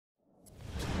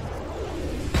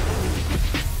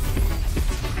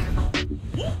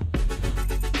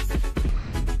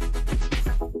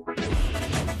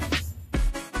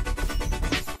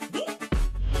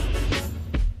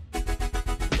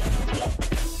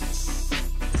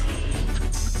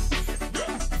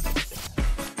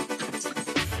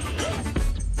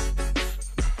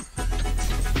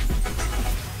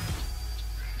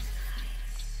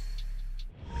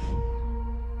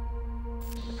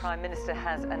Prime Minister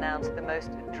has announced the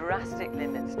most drastic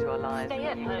limits to our lives. Stay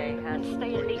at home and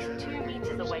stay at least 2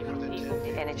 meters away from people.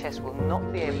 The NHS will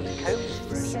not be able to cope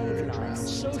to save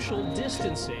lives. Social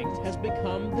distancing has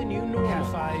become the new normal.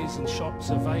 Cafes and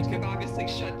shops are vacant. We've obviously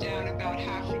shut down about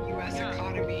half the U.S.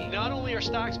 economy. Not only are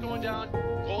stocks going down,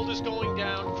 gold is going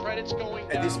down, credit's going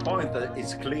down. At this point,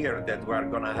 it's clear that we're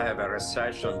going to have a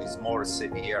recession that's more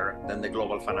severe than the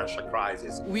global financial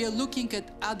crisis. We are looking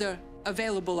at other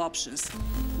available options.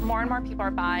 More and more people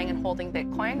are buying and holding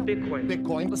Bitcoin.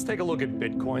 Bitcoin. Let's take a look at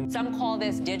Bitcoin. Some call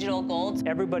this digital gold.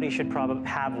 Everybody should probably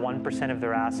have 1% of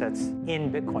their assets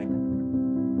in Bitcoin.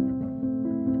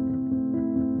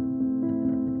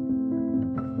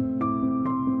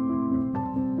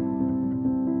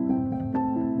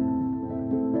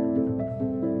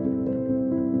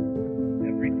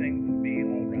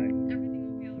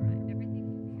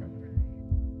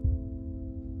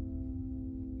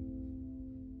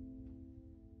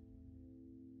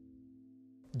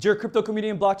 Dear crypto community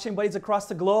and blockchain buddies across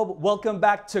the globe, welcome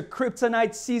back to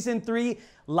Kryptonite Season 3,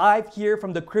 live here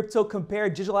from the Crypto Compare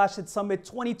Digital Asset Summit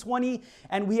 2020.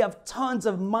 And we have tons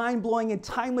of mind-blowing and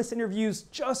timeless interviews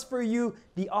just for you,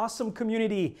 the awesome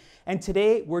community. And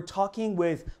today we're talking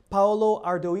with Paolo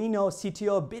Ardoino,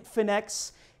 CTO of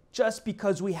Bitfinex, just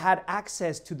because we had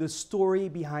access to the story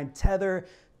behind Tether.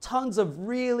 Tons of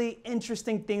really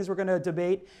interesting things we're gonna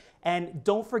debate. And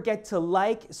don't forget to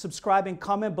like, subscribe, and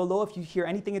comment below if you hear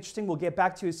anything interesting. We'll get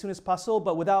back to you as soon as possible.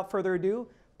 But without further ado,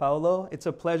 Paolo, it's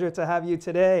a pleasure to have you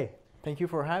today. Thank you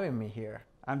for having me here.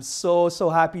 I'm so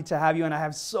happy to have you, and I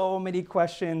have so many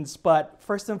questions. But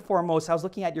first and foremost, I was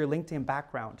looking at your LinkedIn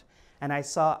background, and I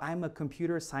saw I'm a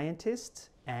computer scientist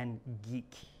and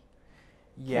geek.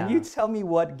 Yeah. Can you tell me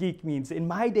what geek means? In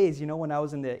my days, you know, when I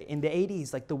was in the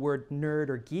 80s, like the word nerd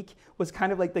or geek was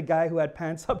kind of like the guy who had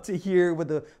pants up to here with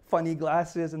the funny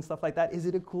glasses and stuff like that. Is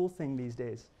it a cool thing these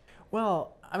days?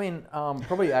 Well, I mean,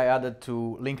 probably I added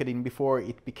to LinkedIn before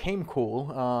it became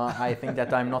cool. I think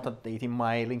that I'm not updating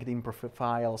my LinkedIn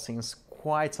profile since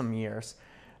quite some years.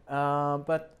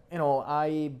 But, you know,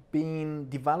 I've been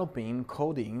developing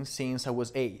coding since I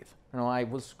was 8. You know,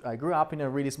 I grew up in a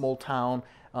really small town.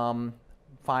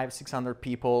 500-600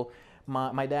 people.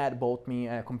 My dad bought me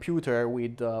a computer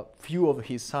with a few of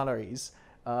his salaries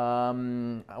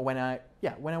when I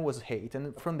was 8,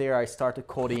 and from there I started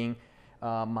coding.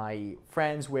 My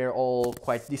friends were all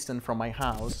quite distant from my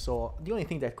house, so the only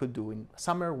thing that I could do in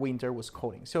summer, winter was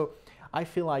coding. So I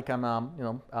feel like I'm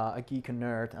a geek and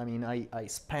nerd. I mean,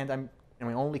 I'm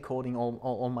only coding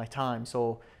all my time,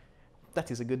 so that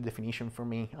is a good definition for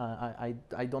me.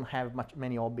 I don't have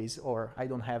many hobbies, or I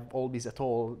don't have hobbies at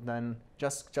all than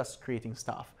just creating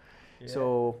stuff. Yeah.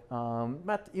 So,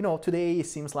 but you know, today it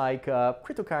seems like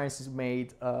cryptocurrencies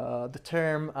made the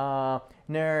term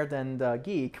nerd and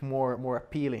geek more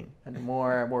appealing and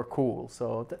more cool.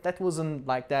 So that wasn't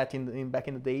like that back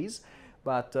in the days.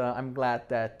 But I'm glad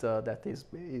that that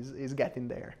is getting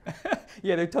there.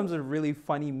 Yeah, there are tons of really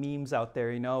funny memes out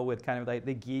there, you know, with kind of like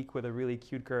the geek with a really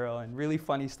cute girl and really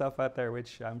funny stuff out there,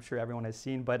 which I'm sure everyone has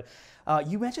seen. But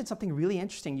you mentioned something really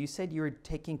interesting. You said you were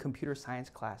taking computer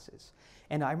science classes.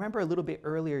 And I remember a little bit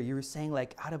earlier, you were saying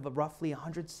like out of roughly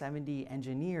 170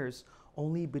 engineers,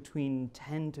 only between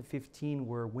 10 to 15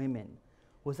 were women.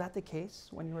 Was that the case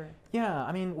when you were? Yeah,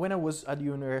 I mean, when I was at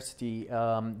university,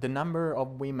 the number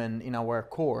of women in our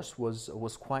course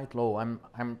was quite low.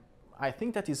 I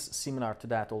think that is similar to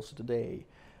that also today.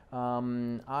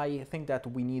 I think that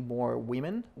we need more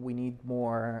women. We need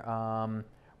more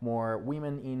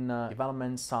women in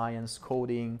development, science,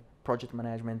 coding, project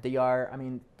management. They are, I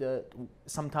mean,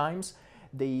 sometimes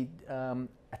a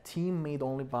team made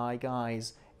only by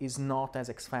guys is not as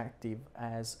effective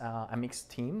as a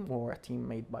mixed team or a team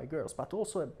made by girls, but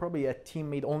also probably a team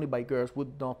made only by girls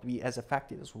would not be as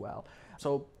effective as well.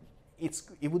 So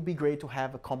it would be great to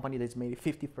have a company that's made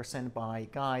 50% by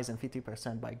guys and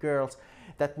 50% by girls.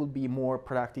 That would be more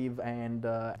productive and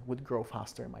would grow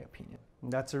faster, in my opinion.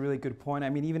 That's a really good point.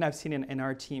 I mean, even I've seen in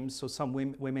our teams, so some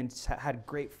women had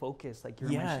great focus, like you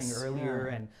were mentioning earlier,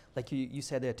 and like you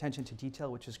said, the attention to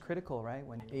detail, which is critical, right?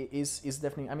 When it is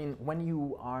definitely. I mean, when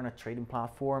you are on a trading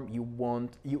platform,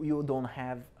 you don't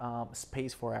have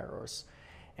space for errors,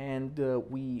 and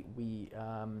we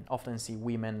often see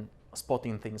women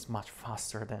spotting things much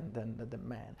faster than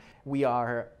men. We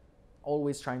are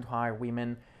always trying to hire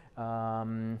women.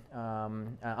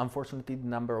 Unfortunately, the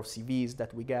number of CVs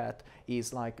that we get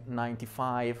is like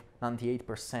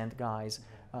 98% guys,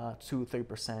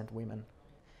 2-3% women.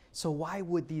 So why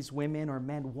would these women or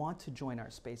men want to join our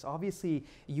space? Obviously,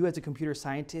 you as a computer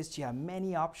scientist, you have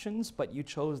many options, but you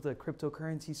chose the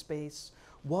cryptocurrency space.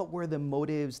 what were the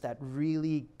motives that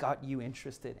really got you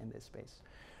interested in this space?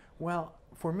 Well,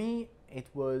 for me, it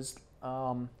was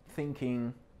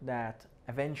thinking that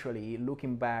eventually,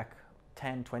 looking back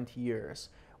 10, 20 years,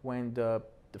 when the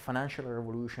financial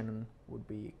revolution would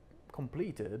be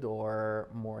completed or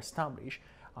more established,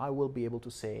 I will be able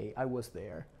to say I was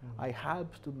there. I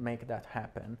helped to make that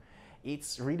happen.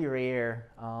 It's really rare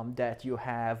that you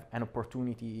have an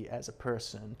opportunity as a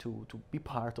person to be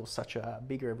part of such a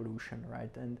big revolution,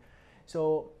 right? And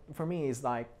so for me, it's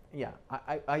like, yeah,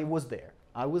 I was there.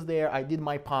 I was there, I did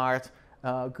my part,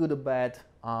 good or bad.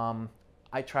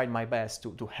 I tried my best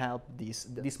to help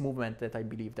this movement that I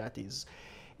believe that is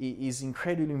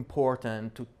incredibly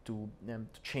important to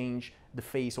change the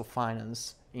face of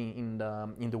finance in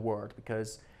the world,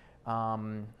 because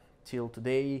till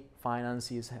today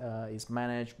finance is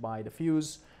managed by the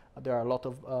fews. There are a lot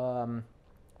of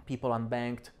people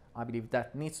unbanked. I believe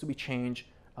that needs to be changed.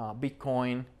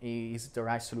 Bitcoin is the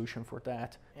right solution for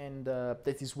that, and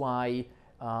that is why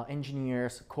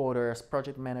engineers, coders,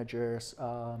 project managers,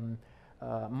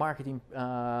 marketing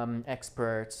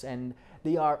experts, and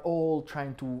they are all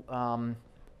trying to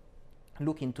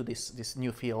look into this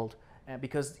new field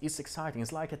because it's exciting.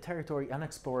 It's like a territory,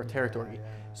 unexplored territory.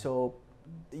 So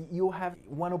you have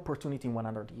one opportunity in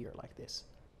 100 years like this.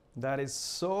 That is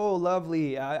so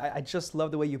lovely. I just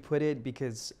love the way you put it,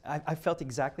 because I felt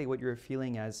exactly what you're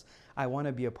feeling as I want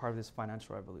to be a part of this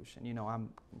financial revolution. You know, I'm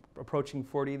approaching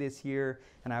 40 this year,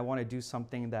 and I want to do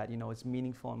something that, you know, is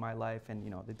meaningful in my life. And, you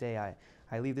know, the day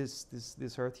I leave this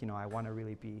earth, you know, I want to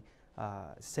really be,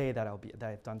 say that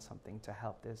I've done something to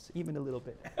help this, even a little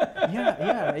bit.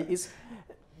 yeah, it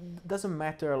doesn't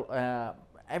matter.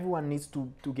 Everyone needs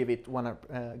to give it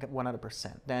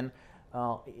 100%. Then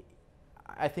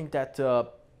I think that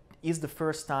is the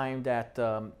first time that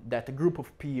that a group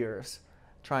of peers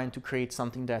trying to create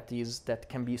something that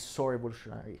can be so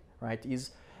revolutionary, right?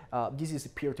 This is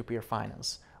peer-to-peer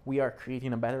finance. We are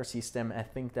creating a better system. I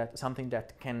think that something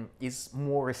that is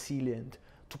more resilient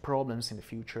to problems in the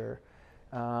future,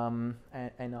 and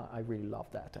I really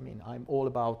love that. I mean, I'm all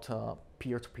about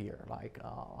peer-to-peer, like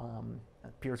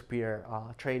peer-to-peer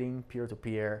trading,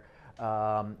 peer-to-peer.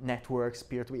 Networks,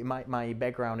 peer-to-peer. My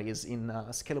background is in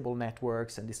scalable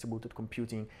networks and distributed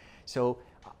computing. So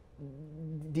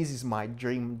this is my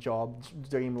dream job,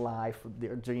 dream life,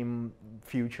 dream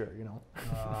future, you know.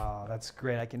 Oh, that's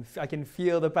great. I can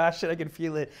feel the passion. I can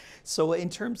feel it. So in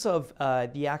terms of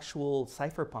the actual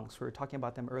cypherpunks, we were talking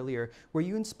about them earlier. Were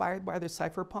you inspired by the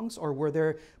cypherpunks, or were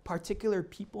there particular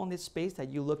people in this space that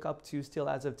you look up to still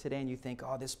as of today and you think,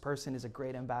 oh, this person is a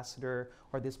great ambassador,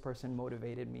 or this person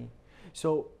motivated me?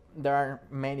 So there are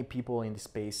many people in the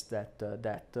space that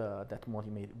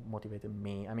motivated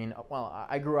me. I mean, well,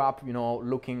 I grew up, you know,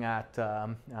 looking at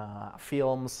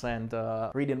films and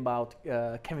reading about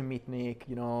Kevin Mitnick,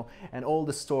 you know, and all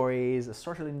the stories,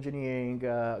 social engineering.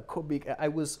 I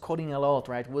was coding a lot,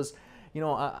 right? It was, you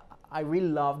know, I really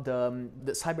loved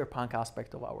the cyberpunk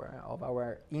aspect of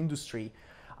our industry.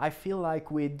 I feel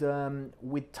like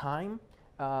with time,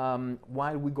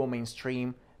 while we go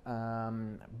mainstream,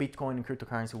 Bitcoin and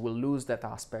cryptocurrency will lose that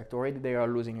aspect. Already they are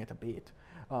losing it a bit.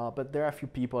 But there are a few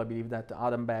people. I believe that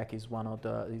Adam Beck is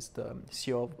the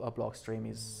CEO of Blockstream.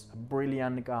 Is a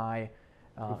brilliant guy,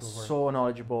 so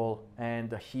knowledgeable,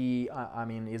 and he, I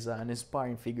mean, is an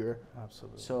inspiring figure.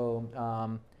 Absolutely.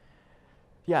 So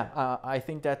yeah, I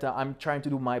think that I'm trying to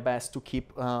do my best to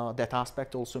keep that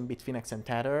aspect also in Bitfinex and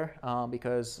Tether,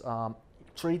 because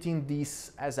treating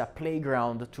this as a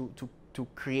playground to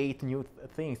create new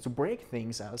things, to break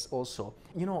things as also.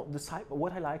 You know,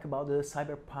 what I like about the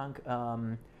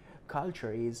cyberpunk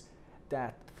culture is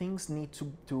that things need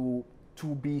to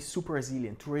be super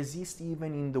resilient, to resist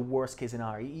even in the worst case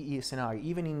scenario,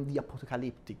 even in the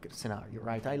apocalyptic scenario,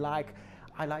 right? I like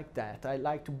that. I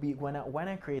like to be, when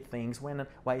I create things, when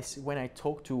I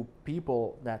talk to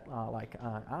people that like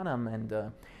Adam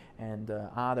and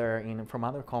other from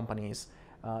other companies,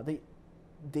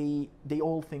 they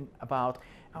all think about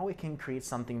how we can create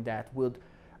something that would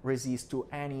resist to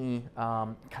any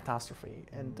catastrophe.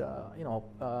 And you know,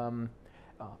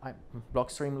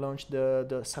 Blockstream launched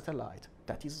the satellite.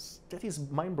 That is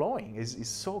mind blowing. Is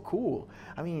so cool.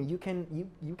 I mean, you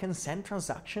can send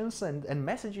transactions and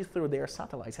messages through their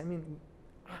satellites. I mean,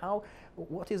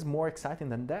 what is more exciting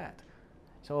than that?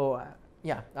 So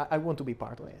yeah, I want to be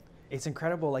part of it. It's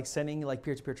incredible, like sending like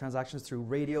peer-to-peer transactions through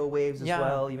radio waves as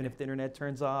well, even if the internet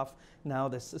turns off. Now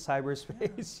this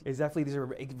cyberspace is definitely, these are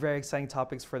very exciting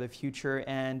topics for the future.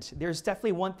 And there's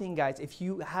definitely one thing, guys, if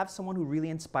you have someone who really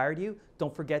inspired you,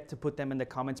 don't forget to put them in the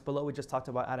comments below. We just talked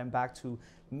about Adam Bax, who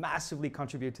massively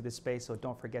contributed to this space, so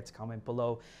don't forget to comment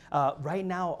below. Right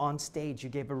now on stage, you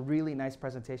gave a really nice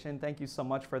presentation. Thank you so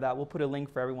much for that. We'll put a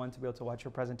link for everyone to be able to watch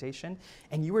your presentation.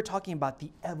 And you were talking about the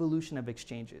evolution of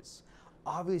exchanges.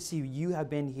 Obviously, you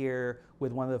have been here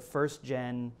with one of the first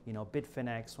gen,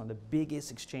 Bitfinex, one of the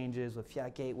biggest exchanges with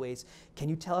fiat gateways. Can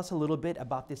you tell us a little bit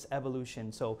about this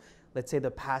evolution? So let's say the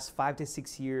past 5 to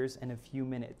 6 years in a few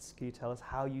minutes. Can you tell us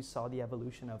how you saw the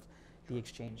evolution of the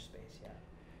exchange space? Yeah.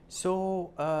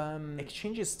 So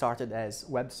exchanges started as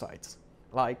websites,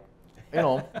 like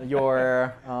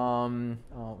your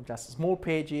just small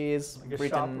pages like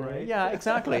written, shop, right? Yeah,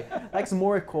 exactly, like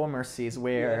small commerces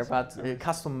where, but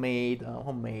custom-made,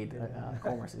 homemade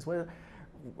commerces. Well,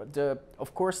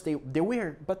 of course they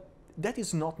were, but that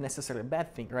is not necessarily a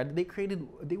bad thing, right? They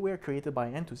were created by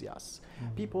enthusiasts,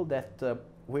 people that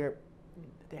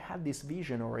they had this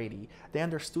vision already. They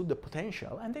understood the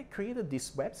potential, and they created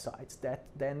these websites that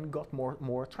then got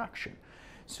more traction.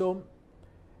 So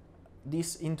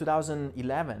this in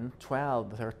 2011,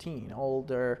 12, 13,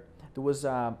 there was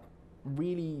a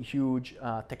really huge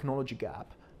technology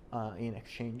gap in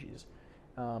exchanges.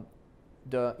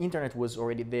 The internet was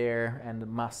already there and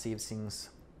massive since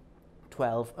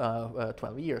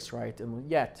 12 years, right?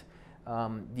 And yet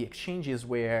the exchanges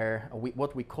were,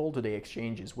 what we call today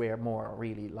exchanges, were more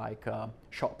really like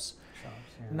shops.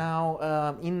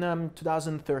 Now in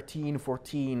 2013,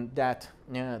 14, that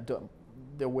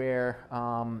there were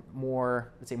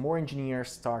more, let's say, more engineers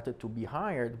started to be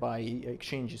hired by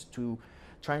exchanges to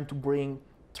trying to bring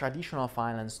traditional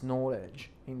finance knowledge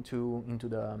into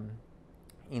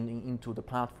the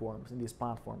platforms, in these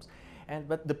platforms.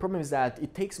 But the problem is that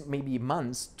it takes maybe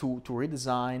months to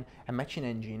redesign a matching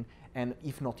engine, and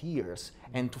if not years,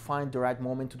 and to find the right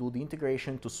moment to do the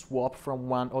integration, to swap from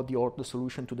one or the other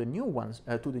solution to the new ones,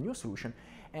 to the new solution.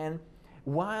 And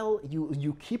while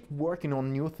you keep working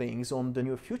on new things, on the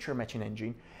new future matching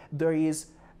engine, there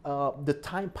is the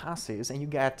time passes and you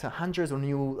get hundreds of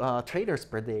new traders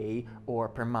per day or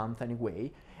per month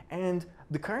anyway, and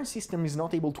the current system is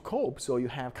not able to cope. So you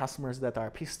have customers that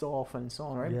are pissed off and so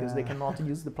on, right? Because they cannot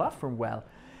use the platform well.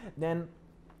 Then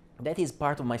that is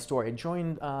part of my story. I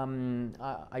joined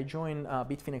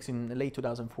Bitfinex in late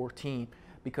 2014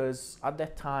 because at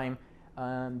that time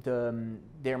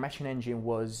their matching engine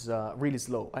was really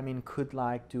slow. I mean, could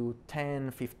like do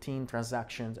 10, 15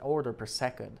 transactions order per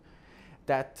second.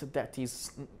 That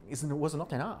was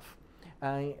not enough.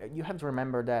 You have to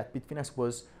remember that Bitfinex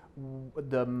was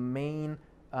the main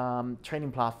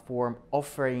trading platform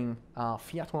offering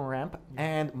fiat on-ramp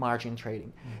and margin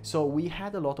trading. So we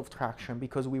had a lot of traction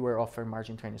because we were offering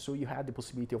margin trading. So you had the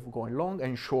possibility of going long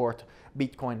and short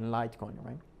Bitcoin and Litecoin,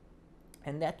 right?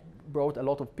 And that brought a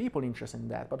lot of people interested in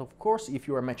that. But of course, if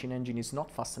your matching engine is not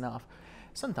fast enough,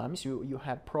 sometimes you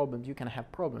have problems. You can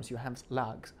have problems. You have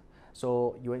lags.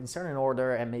 So you insert an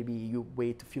order and maybe you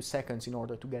wait a few seconds in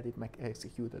order to get it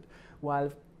executed.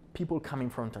 While people coming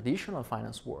from traditional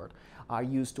finance world are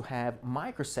used to have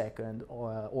microsecond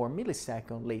or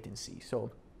millisecond latency.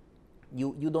 So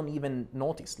you don't even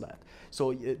notice that.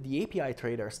 So the API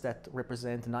traders that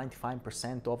represent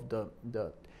 95% of the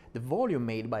volume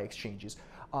made by exchanges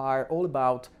are all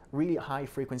about really high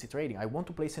frequency trading. I want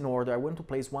to place an order, I want to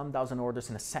place 1,000 orders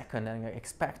in a second, and I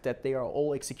expect that they are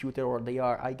all executed, or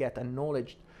I get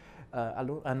acknowledgement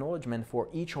for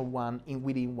each of one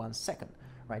within 1 second,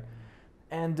 right?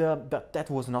 And but that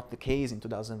was not the case in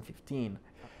 2015.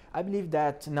 I believe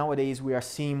that nowadays we are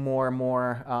seeing more and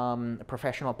more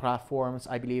professional platforms.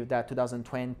 I believe that in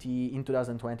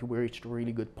 2020 we reached a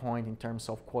really good point in terms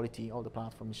of quality of the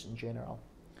platforms in general.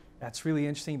 That's really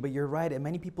interesting, but you're right, and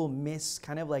many people miss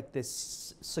kind of like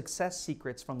this success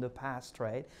secrets from the past,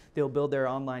 right? They'll build their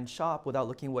online shop without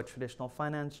looking at what traditional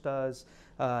finance does,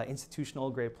 institutional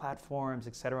grade platforms,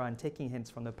 etc., and taking hints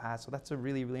from the past. So that's a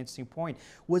really, really interesting point.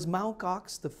 Was Mt.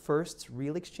 Gox the first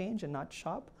real exchange and not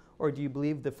shop? Or do you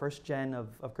believe the first gen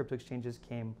of crypto exchanges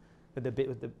came with the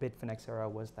Bitfinex era?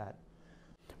 Was that?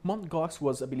 Mt. Gox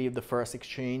was, I believe, the first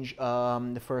exchange,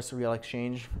 the first real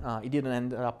exchange. It didn't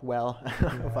end up well,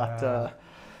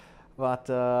 but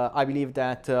I believe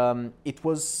that it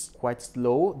was quite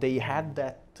slow. They had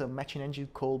that matching engine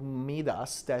called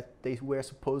Midas that they were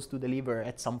supposed to deliver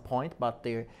at some point, but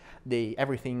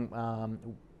everything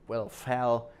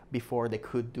fell before they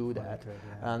could do that.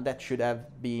 And that should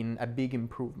have been a big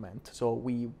improvement. So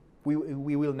we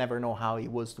we will never know how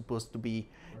it was supposed to be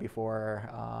before,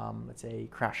 let's say,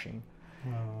 crashing.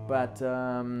 But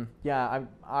yeah,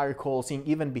 I recall seeing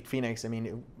even Bitfinex. I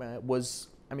mean, it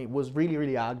was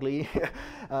really ugly.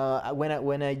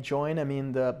 When I joined, I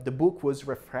mean, the book was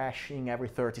refreshing every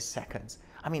 30 seconds.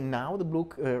 I mean, now the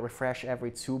book refresh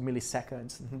every 2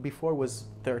 milliseconds. Before it was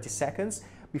 30 seconds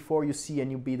before you see a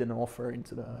new bid and offer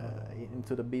into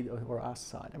the bid or ask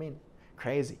side. I mean,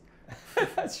 crazy.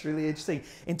 That's really interesting.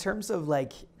 In terms of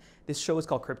like, this show is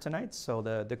called Kryptonite, so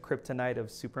the kryptonite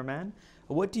of Superman.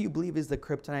 What do you believe is the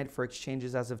kryptonite for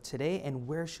exchanges as of today, and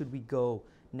where should we go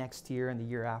next year and the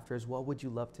year after? What would you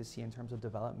love to see in terms of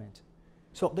development?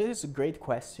 So this is a great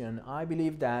question. I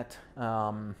believe that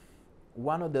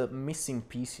one of the missing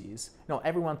pieces,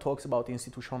 everyone talks about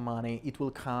institutional money, it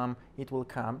will come,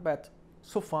 but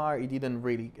so far it didn't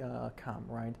really come,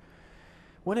 right?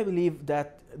 What I believe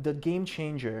that the game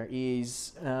changer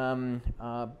is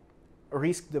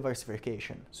risk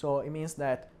diversification. So it means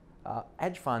that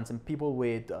hedge funds and people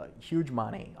with huge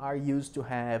money are used to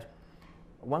have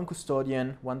one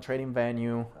custodian, one trading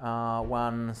venue,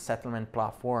 one settlement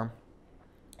platform.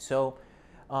 So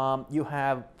you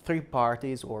have 3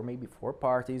 parties or maybe 4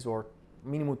 parties or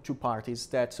minimum 2 parties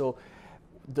so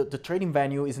the trading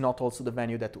venue is not also the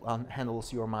venue that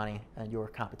handles your money and your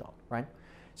capital, right?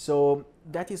 So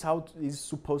that is how it is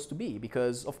supposed to be,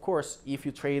 because of course if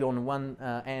you trade on one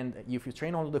end, if you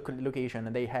trade on the location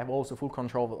and they have also full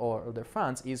control of their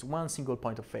funds, is one single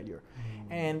point of failure.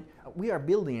 And we are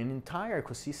building an entire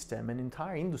ecosystem, an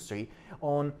entire industry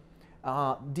on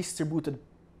distributed,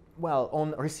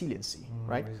 on resiliency,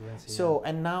 right? Resiliency, so,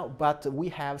 and now, but we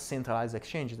have centralized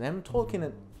exchanges. And I'm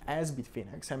talking as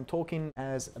Bitfinex, I'm talking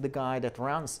as the guy that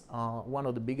runs one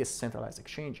of the biggest centralized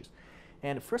exchanges.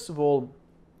 And first of all,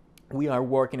 we are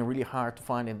working really hard to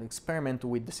find and experiment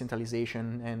with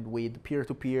decentralization and with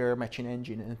peer-to-peer matching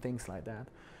engine and things like that.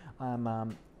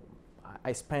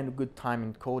 I spend a good time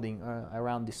in coding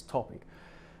around this topic.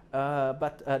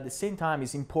 But at the same time,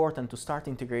 it's important to start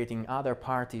integrating other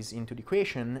parties into the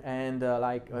equation. And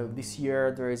this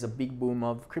year, there is a big boom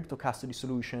of crypto custody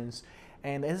solutions.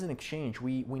 And as an exchange,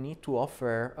 we need to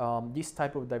offer this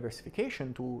type of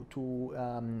diversification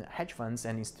to hedge funds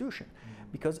and institutions,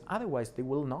 because otherwise they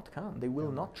will not come. They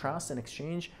will not trust an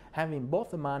exchange having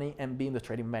both the money and being the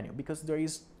trading venue, because there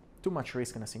is too much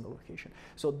risk in a single location.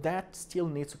 So that still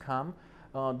needs to come.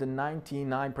 The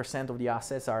 99% of the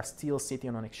assets are still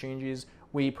sitting on exchanges.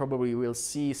 We probably will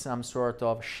see some sort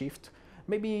of shift,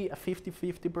 maybe a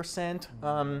 50-50%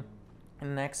 in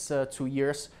the next 2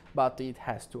 years, but it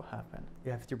has to happen.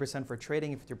 Yeah, 50% for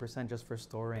trading, 50% just for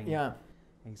storing. Yeah.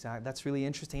 Exactly. That's really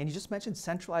interesting. And you just mentioned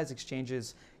centralized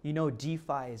exchanges. You know,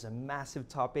 DeFi is a massive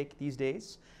topic these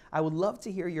days. I would love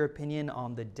to hear your opinion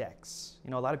on the DEX. You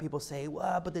know, a lot of people say,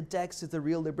 well, but the DEX is the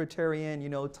real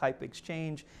libertarian, type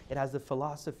exchange. It has the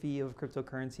philosophy of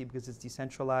cryptocurrency because it's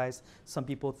decentralized. Some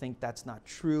people think that's not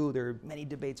true. There are many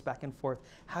debates back and forth.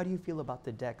 How do you feel about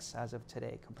the DEX as of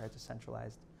today compared to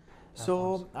centralized?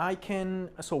 So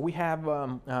we have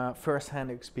first-hand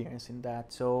experience in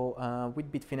that. So with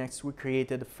Bitfinex, we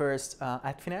created the first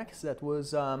Adfinex that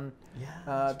was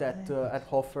that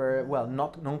offer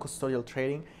not non-custodial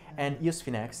trading, and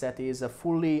USFinex that is a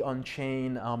fully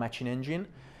on-chain matching engine.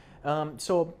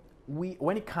 So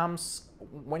when it comes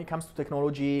to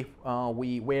technology,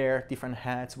 we wear different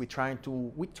hats. We try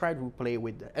to play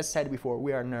with. As said before,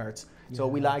 we are nerds, so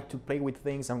we like to play with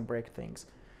things and break things.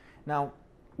 Now,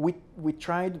 we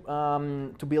tried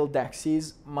to build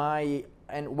DEXs,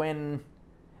 and when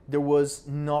there was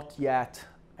not yet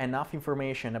enough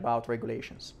information about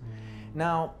regulations.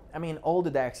 Now, I mean, all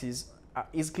the DEXs,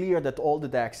 it's clear that all the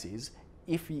DEXs,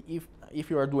 if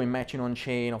you are doing matching on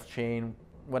chain, off chain,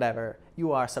 whatever,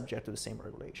 you are subject to the same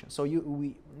regulation. So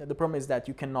the problem is that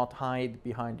you cannot hide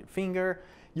behind your finger.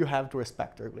 You have to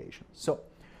respect the regulation. So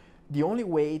the only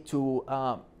way to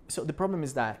so the problem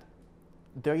is that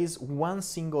there is one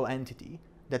single entity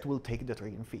that will take the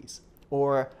trading fees,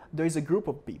 or there is a group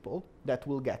of people that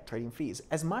will get trading fees.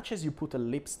 As much as you put a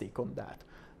lipstick on that,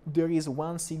 there is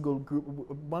one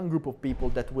group of people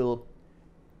that will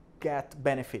get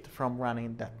benefit from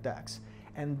running that DEX,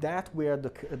 and that where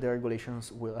the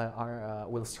regulations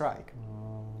will strike.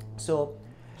 So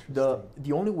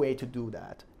the only way to do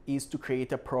that is to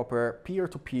create a proper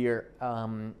peer-to-peer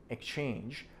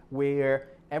exchange where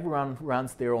everyone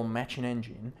runs their own matching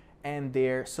engine, and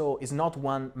so it's not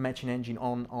one matching engine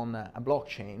on a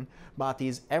blockchain, but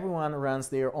everyone runs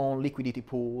their own liquidity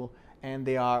pool, and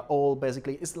they are all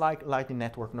basically, it's like Lightning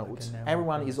Network nodes.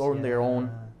 Everyone is on their own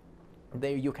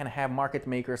You can have market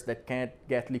makers that can't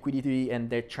get liquidity and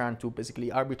they're trying to basically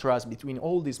arbitrage between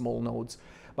all these small nodes.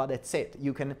 But that's it.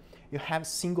 You have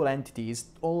single entities,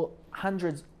 all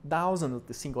hundreds, thousands of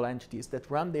the single entities that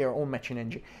run their own matching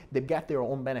engine. They get their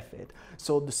own benefit.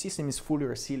 So the system is fully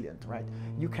resilient, right?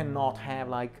 You cannot have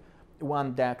like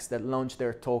one DEX that launched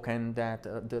their token,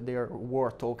 their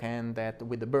war token, that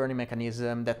with the burning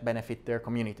mechanism that benefit their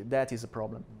community. That is a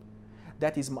problem.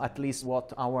 That is at least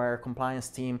what our compliance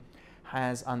team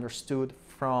has understood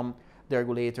from the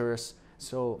regulators.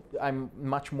 So I'm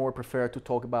much more prefer to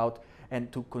talk about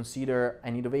and to consider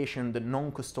an innovation, the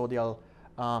non-custodial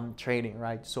trading,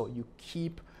 right? So you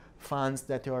keep funds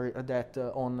that are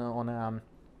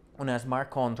on a smart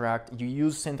contract. You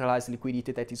use centralized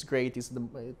liquidity. That is great. It's the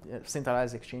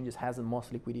centralized exchanges has the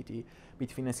most liquidity.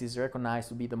 Bitfinex is recognized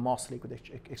to be the most liquid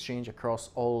exchange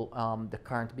across all the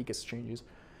current big exchanges.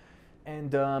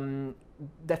 And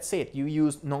that's it. You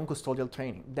use non-custodial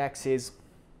trading. DEX is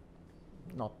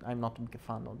not. I'm not a big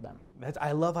fan of them.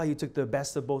 I love how you took the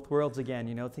best of both worlds again.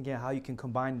 You know, thinking how you can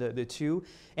combine the two,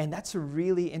 and that's a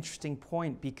really interesting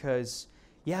point because,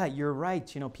 yeah, you're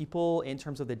right. You know, people in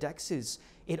terms of the DEXs,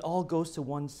 it all goes to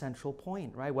one central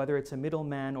point, right? Whether it's a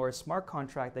middleman or a smart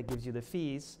contract that gives you the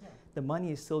fees, the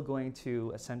money is still going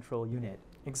to a central unit.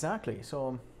 Exactly.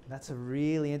 So. That's a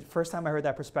really, first time I heard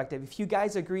that perspective. If you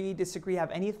guys agree, disagree,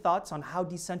 have any thoughts on how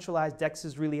decentralized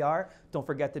DEXs really are, don't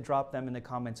forget to drop them in the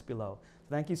comments below.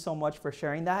 Thank you so much for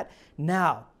sharing that.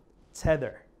 Now,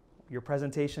 Tether, your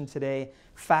presentation today,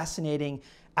 fascinating.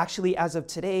 Actually, as of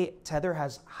today, Tether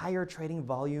has higher trading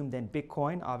volume than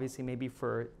Bitcoin, obviously maybe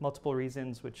for multiple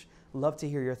reasons, which love to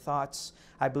hear your thoughts.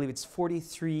 I believe it's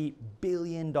 $43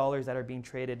 billion that are being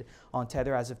traded on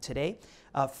Tether as of today.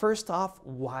 First off,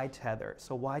 why Tether?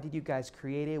 So why did you guys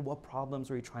create it? What problems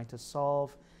were you trying to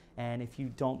solve? And if you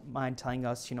don't mind telling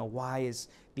us, you know, why is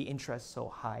the interest so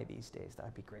high these days?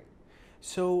 That'd be great.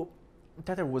 So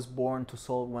Tether was born to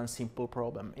solve one simple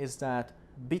problem, is that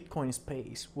Bitcoin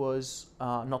space was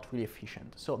not really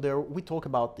efficient. So we talk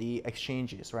about the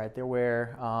exchanges, right? There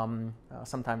were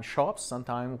sometimes shops,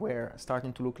 sometimes were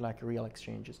starting to look like real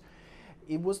exchanges.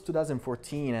 It was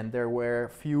 2014 and there were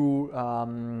few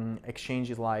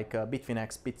exchanges like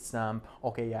Bitfinex, Bitstamp,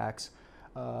 OKX,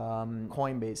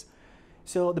 Coinbase.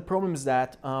 So the problem is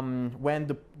that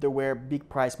when there were big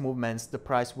price movements, the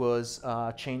price was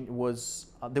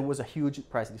there was a huge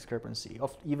price discrepancy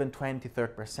of even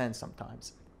 20–30%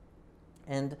 sometimes,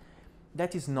 and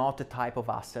that is not the type of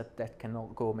asset that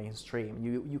cannot go mainstream.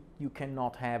 You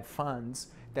cannot have funds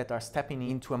that are stepping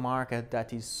into a market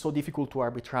that is so difficult to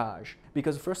arbitrage,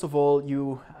 because first of all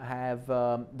you have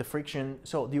the friction.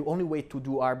 So the only way to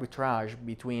do arbitrage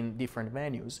between different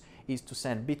venues is to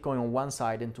send Bitcoin on one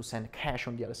side and to send cash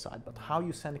on the other side. But how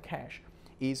you send cash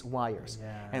is wires,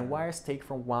 and wires take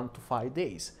from 1 to 5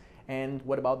 days. And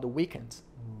what about the weekends?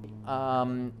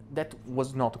 That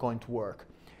was not going to work.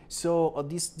 So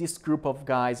this group of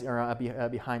guys are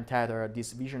behind Tether,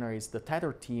 these visionaries, the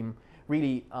Tether team,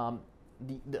 really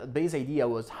the base idea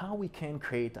was how we can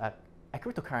create a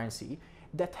cryptocurrency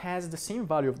that has the same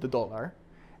value of the dollar,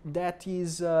 that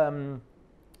is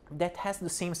that has the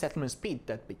same settlement speed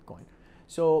that Bitcoin.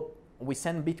 So we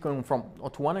send Bitcoin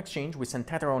to one exchange, we send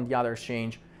Tether on the other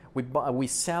exchange. We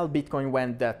sell Bitcoin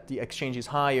when the exchange is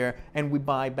higher, and we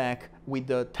buy back with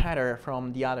the Tether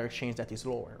from the other exchange that is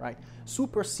lower, right?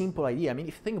 Super simple idea. I mean,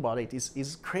 if you think about it,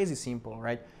 it's crazy simple,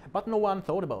 right? But no one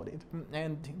thought about it.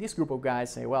 And this group of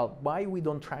guys say, well, why we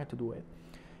don't try to do it?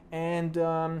 And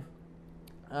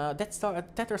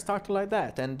Tether started like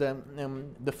that. And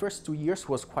the first 2 years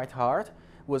was quite hard.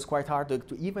 Was quite hard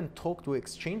to even talk to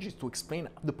exchanges to explain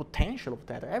the potential of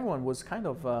Tether. Everyone was kind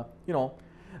of,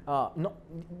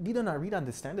 didn't really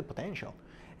understand the potential.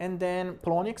 And then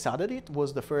Poloniex added it,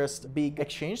 was the first big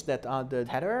exchange that added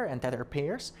Tether and Tether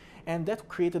pairs, and that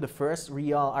created the first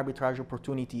real arbitrage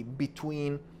opportunity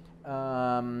between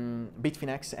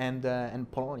Bitfinex and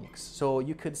Poloniex. So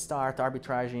you could start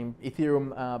arbitraging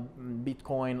Ethereum,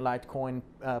 Bitcoin, Litecoin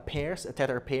pairs,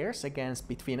 Tether pairs against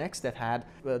Bitfinex that had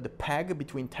the peg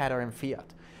between Tether and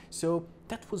fiat. So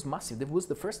that was massive. That was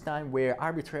the first time where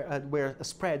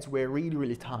spreads were really,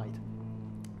 really tight.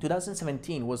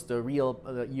 2017 was the real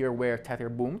year where Tether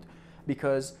boomed,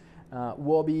 because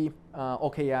Wabi,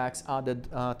 OKX added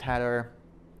Tether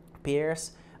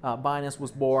pairs, Binance was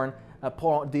born,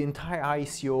 the entire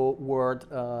ICO world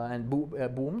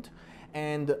boomed,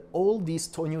 and all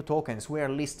these new tokens were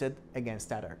listed against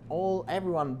Tether.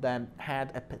 Everyone then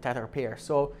had a Tether pair.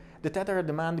 So the Tether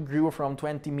demand grew from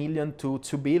 20 million to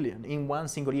 2 billion in one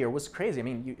single year. It was crazy. I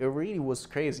mean, it really was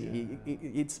crazy.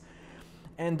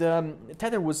 And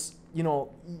Tether was,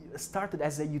 started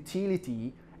as a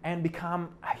utility and become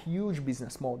a huge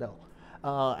business model,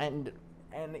 and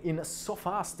in so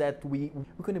fast that we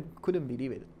couldn't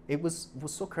believe it. It was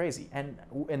so crazy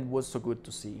and was so good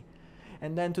to see.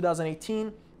 And then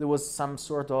 2018 there was some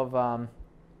sort of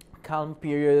calm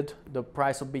period. The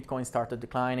price of Bitcoin started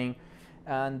declining,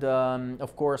 and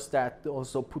of course that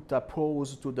also put a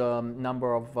pause to the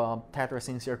number of Tethers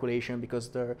in circulation, because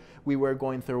we were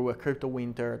going through a crypto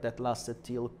winter that lasted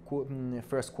till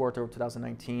first quarter of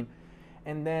 2019.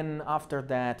 And then after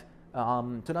that,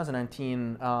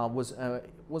 2019 was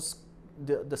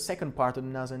the second part of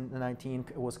 2019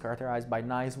 was characterized by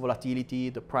nice volatility,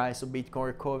 the price of Bitcoin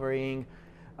recovering.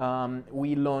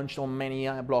 We launched on many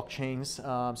blockchains,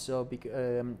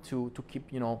 to keep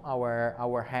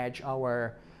our hedge,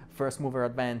 our first mover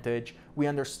advantage. We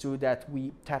understood that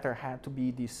Tether had to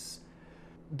be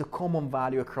the common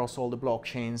value across all the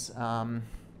blockchains.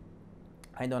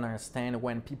 I don't understand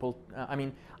when people.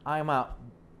 I'm a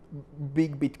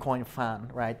big Bitcoin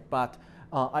fan, right? But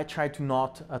I try to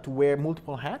not to wear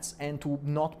multiple hats and to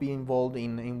not be involved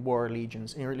in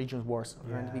religions wars,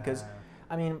 right? Because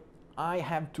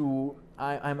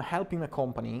I'm helping a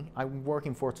company. I'm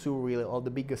working for two really all the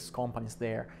biggest companies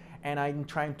there, and I'm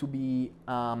trying to be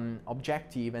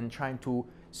objective and trying to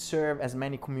serve as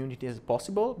many communities as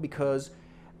possible, because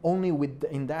only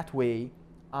in that way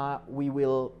we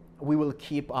will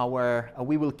keep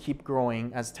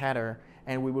growing as Tether,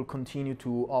 and we will continue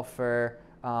to offer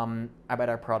a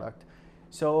better product.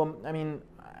 So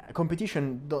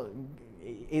competition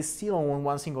is still on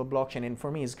one single blockchain, and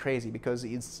for me it's crazy, because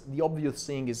it's the obvious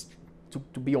thing is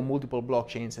to be on multiple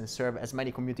blockchains and serve as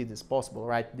many communities as possible,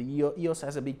 right? The EOS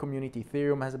has a big community,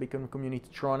 Ethereum has a big community,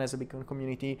 Tron has a big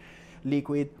community,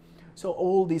 Liquid. So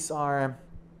all these are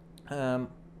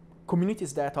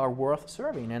communities that are worth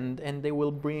serving, and they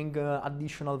will bring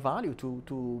additional value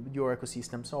to your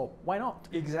ecosystem. So why not?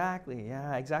 Exactly.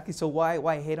 Yeah, exactly. So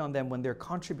why hate on them when they're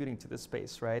contributing to the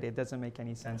space, right? It doesn't make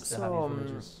any sense to have these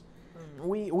images.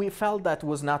 We felt that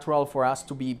was natural for us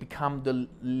to become the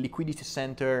liquidity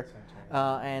center,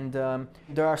 and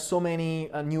there are so many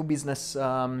new business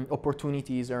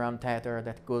opportunities around Tether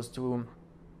that goes to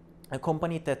a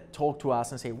company that talk to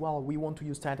us and say, well, we want to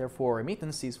use Tether for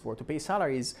remittances, to pay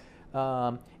salaries,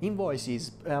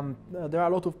 invoices. There are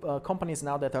a lot of companies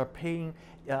now that are paying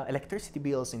electricity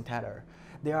bills in Tether.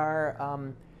 There are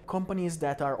companies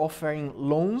that are offering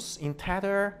loans in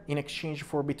Tether in exchange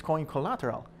for Bitcoin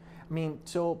collateral.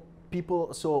 So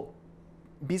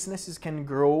businesses can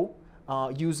grow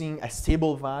using a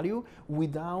stable value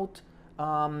without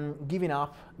giving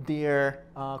up their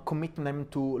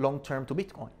commitment to long-term to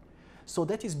Bitcoin. So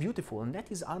that is beautiful, and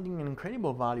that is adding an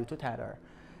incredible value to Tether.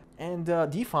 And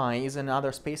DeFi is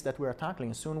another space that we are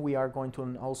tackling. Soon we are going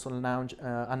to also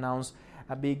announce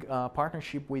a big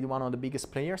partnership with one of the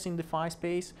biggest players in DeFi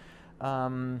space.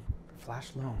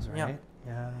 Flash loans, right?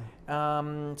 Yeah.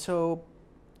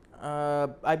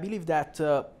 I believe that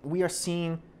we are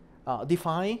seeing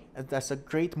DeFi as a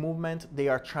great movement. They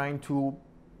are trying to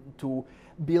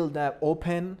build an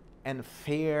open and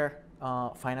fair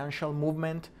financial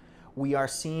movement. We are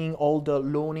seeing all the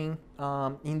loaning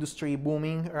industry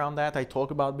booming around that. I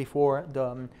talked about before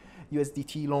the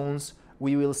USDT loans.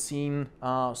 We will see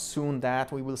soon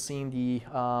that we will see the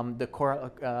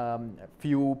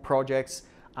few projects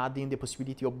adding the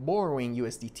possibility of borrowing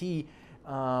USDT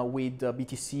with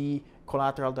BTC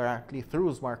collateral directly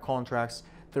through smart contracts,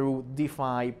 through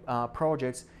DeFi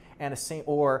projects, and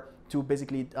or to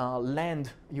basically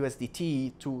lend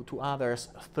USDT to others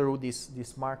through these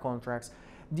smart contracts.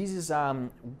 This is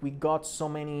we got so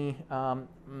many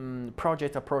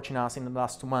projects approaching us in the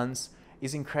last 2 months.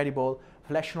 It's incredible.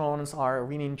 Flash loans are a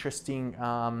really interesting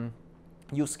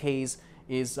use case.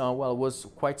 Was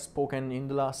quite spoken in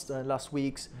the last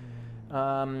weeks.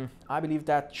 I believe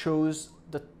that shows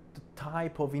the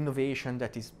type of innovation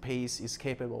that Pace is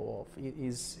capable of. It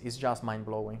is just mind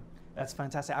blowing. That's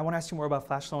fantastic. I want to ask you more about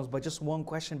flash loans, but just one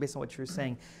question based on what you were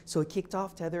saying. So it kicked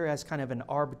off Tether as kind of an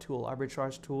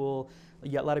arbitrage tool.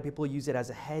 A lot of people use it as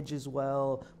a hedge as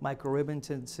well, micro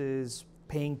remittances,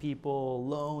 paying people,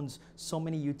 loans. So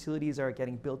many utilities are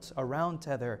getting built around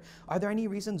Tether. Are there any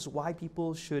reasons why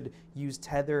people should use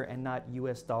Tether and not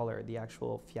US dollar, the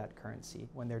actual fiat currency,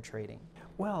 when they're trading?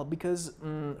 Well, because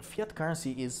fiat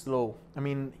currency is slow.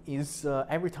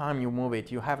 Every time you move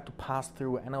it, you have to pass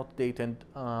through an outdated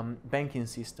banking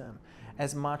system.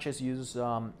 As much as you use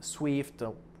Swift,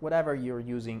 whatever you're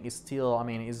using is still,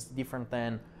 is different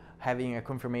than having a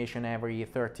confirmation every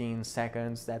 13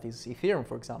 seconds that is Ethereum,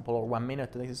 for example, or 1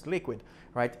 minute that is Liquid,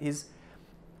 right?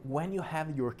 when you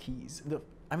have your keys,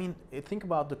 I mean, think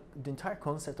about the entire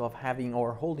concept of having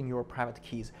or holding your private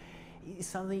keys. It's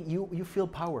something you feel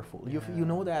powerful. You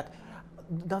know that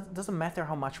doesn't matter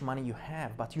how much money you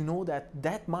have, but you know that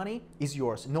that money is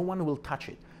yours. No one will touch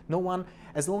it. No one,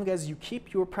 as long as you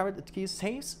keep your private keys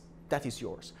safe, that is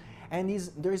yours. And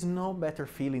there is no better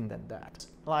feeling than that.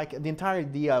 Like the entire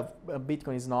idea of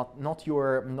Bitcoin is not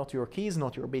your keys,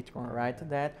 not your Bitcoin, right?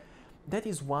 That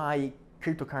is why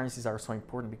cryptocurrencies are so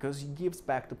important, because it gives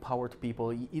back the power to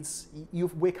people. You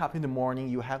wake up in the morning,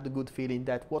 you have the good feeling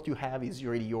that what you have is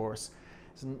really yours.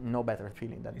 There's no better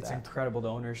feeling than that. It's incredible, the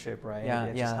ownership, right?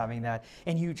 Yeah, Just having that.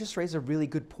 And you just raised a really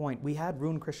good point. We had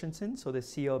Rune Christensen, so the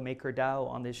CEO of MakerDAO,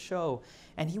 on this show,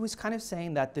 and he was kind of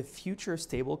saying that the future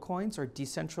stable coins or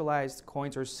decentralized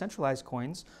coins or centralized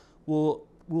coins will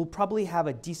probably have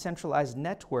a decentralized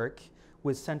network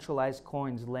with centralized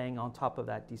coins laying on top of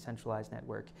that decentralized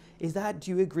network.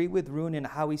 Do you agree with Rune in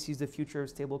how he sees the future of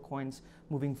stable coins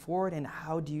moving forward, and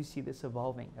how do you see this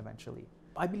evolving eventually?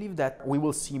 I believe that we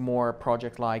will see more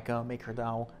projects like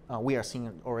MakerDAO. We are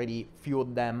seeing already few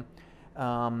of them,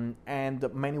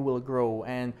 and many will grow.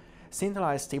 And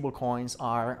centralized stable coins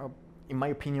are, in my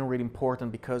opinion, really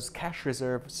important, because cash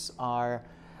reserves are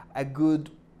a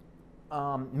good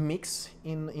mix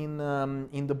in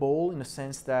the bowl, in the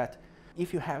sense that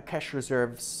if you have cash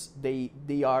reserves,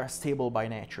 they are stable by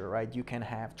nature, right? You can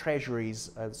have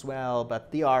treasuries as well,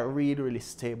 but they are really, really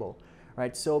stable,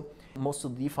 right? So most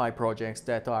of the DeFi projects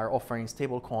that are offering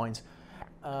stable coins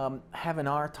have an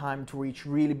hard time to reach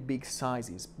really big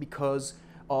sizes because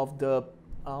of the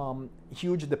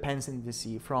huge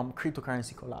dependency from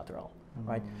cryptocurrency collateral,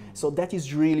 right? So that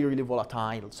is really, really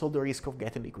volatile. So the risk of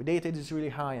getting liquidated is really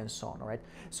high, and so on, right?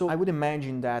 So I would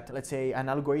imagine that, let's say, an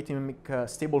algorithmic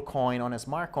stable coin on a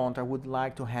smart contract would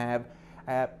like to have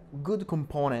a good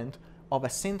component of a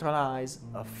centralized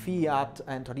fiat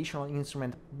and traditional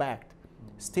instrument backed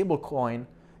stable coin,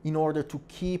 in order to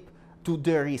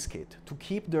de-risk it, to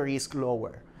keep the risk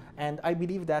lower. And I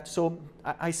believe that, so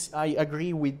I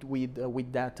agree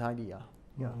with that idea.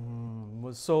 Yeah.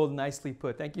 Was so nicely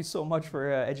put. Thank you so much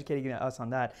for educating us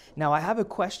on that. Now I have a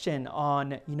question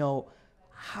on,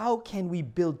 how can we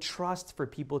build trust for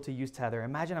people to use Tether?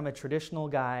 Imagine I'm a traditional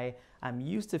guy, I'm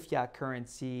used to fiat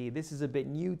currency, this is a bit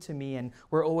new to me, and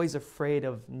we're always afraid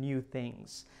of new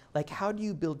things. Like, how do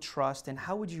you build trust, and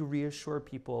how would you reassure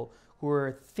people who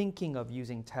are thinking of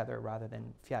using Tether rather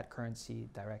than fiat currency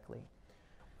directly?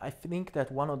 I think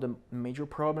that one of the major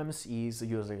problems is the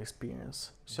user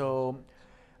experience. So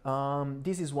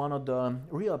this is one of the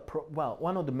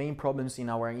one of the main problems in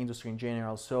our industry in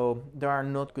general. So there are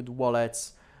not good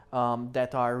wallets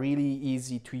that are really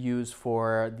easy to use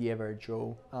for the average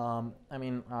Joe. I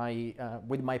mean,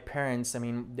 with my parents, I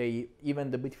mean,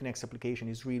 even the Bitfinex application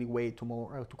is really way too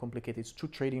complicated. It's too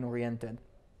trading oriented.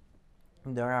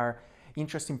 There are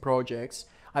interesting projects.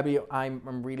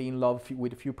 I'm really in love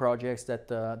with a few projects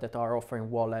that are offering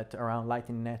wallet around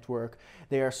Lightning Network.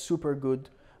 They are super good,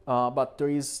 but there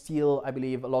is still, I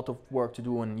believe, a lot of work to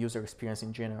do on user experience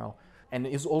in general. And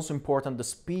it's also important the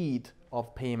speed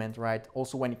of payment, right?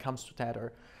 Also when it comes to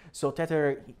Tether. So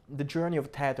Tether, the journey of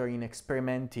Tether in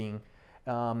experimenting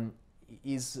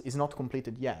is not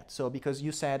completed yet. So because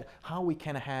you said how we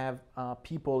can have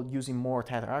people using more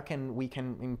Tether, how can we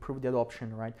improve the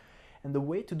adoption, right? And the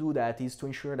way to do that is to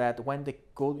ensure that when they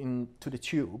go into the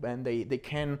tube and they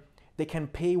can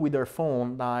pay with their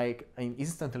phone like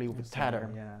instantly with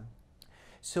Tether. Yeah.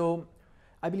 So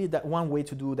I believe that one way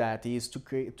to do that is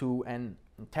and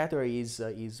Tether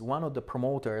is one of the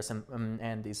promoters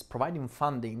and is providing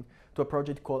funding to a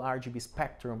project called RGB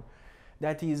Spectrum.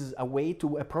 That is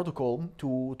a protocol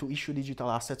to issue digital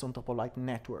assets on top of Lightning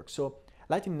Network. So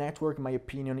Lightning Network, in my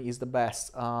opinion, is the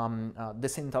best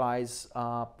decentralized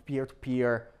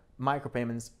peer-to-peer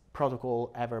micropayments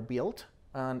protocol ever built,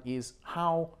 and is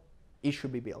how it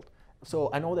should be built. So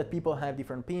I know that people have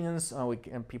different opinions,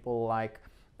 and people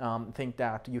think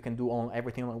that you can do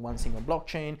everything on one single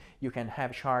blockchain, you can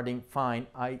have sharding. Fine,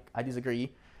 I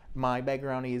disagree. My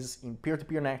background is in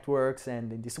peer-to-peer networks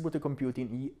and in distributed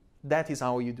computing. That is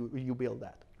how you build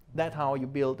that. That's how you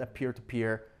build a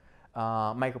peer-to-peer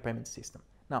micropayment system.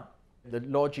 Now, the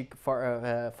logic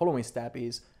for following step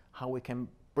is how we can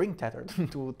bring Tether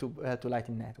to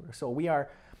Lightning Network. So we are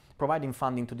providing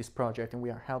funding to this project, and we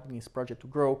are helping this project to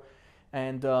grow.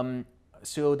 And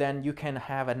so then you can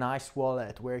have a nice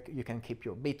wallet where you can keep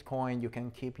your Bitcoin, you can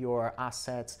keep your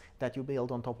assets that you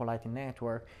build on top of Lightning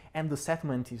Network, and the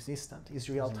settlement is instant, is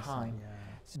real time. Yeah.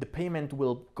 So the payment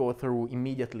will go through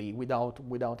immediately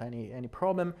without any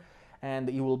problem. and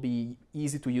it will be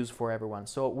easy to use for everyone.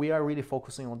 So we are really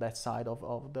focusing on that side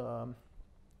to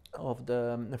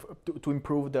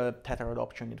improve the Tether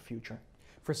adoption in the future.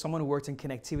 For someone who works in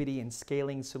connectivity and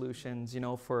scaling solutions,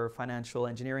 for financial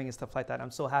engineering and stuff like that, I'm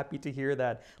so happy to hear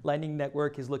that Lightning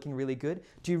Network is looking really good.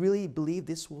 Do you really believe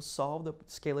this will solve the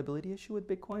scalability issue with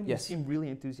Bitcoin? Yes. You seem really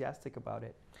enthusiastic about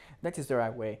it. That is the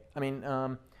right way. I mean,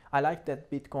 I like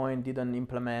that Bitcoin didn't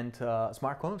implement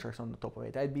smart contracts on the top of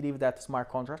it. I believe that smart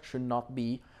contracts should not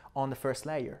be on the first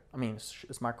layer. I mean,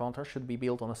 smart contracts should be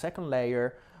built on a second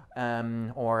layer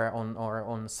or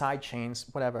on side chains,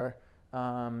 whatever.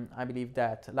 I believe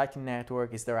that Lightning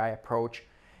Network is the right approach.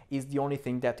 Is the only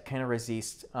thing that can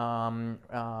resist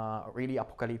really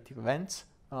apocalyptic events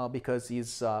because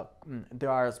there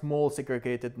are small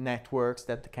segregated networks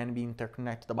that can be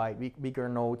interconnected by bigger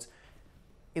nodes.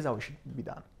 Is how it should be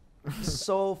done.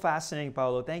 So fascinating,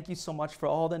 Paolo. Thank you so much for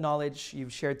all the knowledge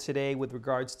you've shared today with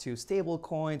regards to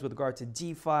stablecoins, with regard to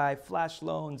DeFi, flash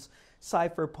loans,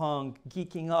 cypherpunk,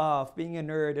 geeking off, being a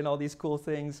nerd, and all these cool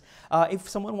things. If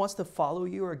someone wants to follow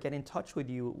you or get in touch with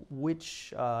you,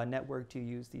 which network do you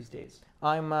use these days?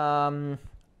 I'm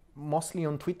mostly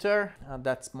on Twitter.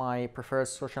 That's my preferred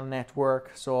social network.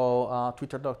 So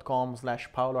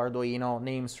twitter.com/Paolo Ardoino,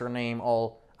 name, surname,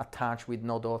 all attached with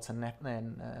no dots and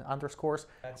underscores.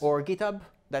 Or GitHub,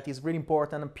 that is really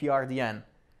important, PRDN.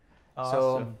 Awesome.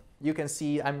 So you can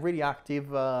see I'm really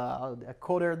active, a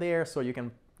coder there, so you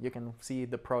can see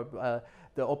the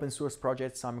open source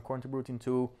projects I'm contributing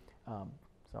to.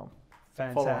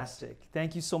 Fantastic.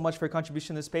 Thank you so much for your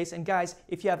contribution to the space. And guys,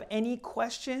 if you have any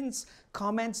questions,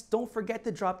 comments, don't forget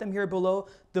to drop them here below.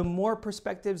 The more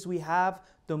perspectives we have,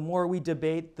 the more we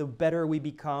debate, the better we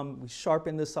become. We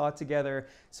sharpen the saw together.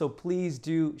 So please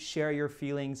do share your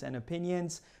feelings and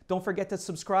opinions. Don't forget to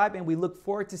subscribe, and we look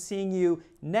forward to seeing you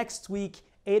next week,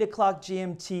 8 o'clock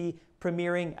GMT,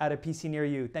 premiering at a PC near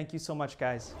you. Thank you so much,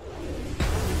 guys.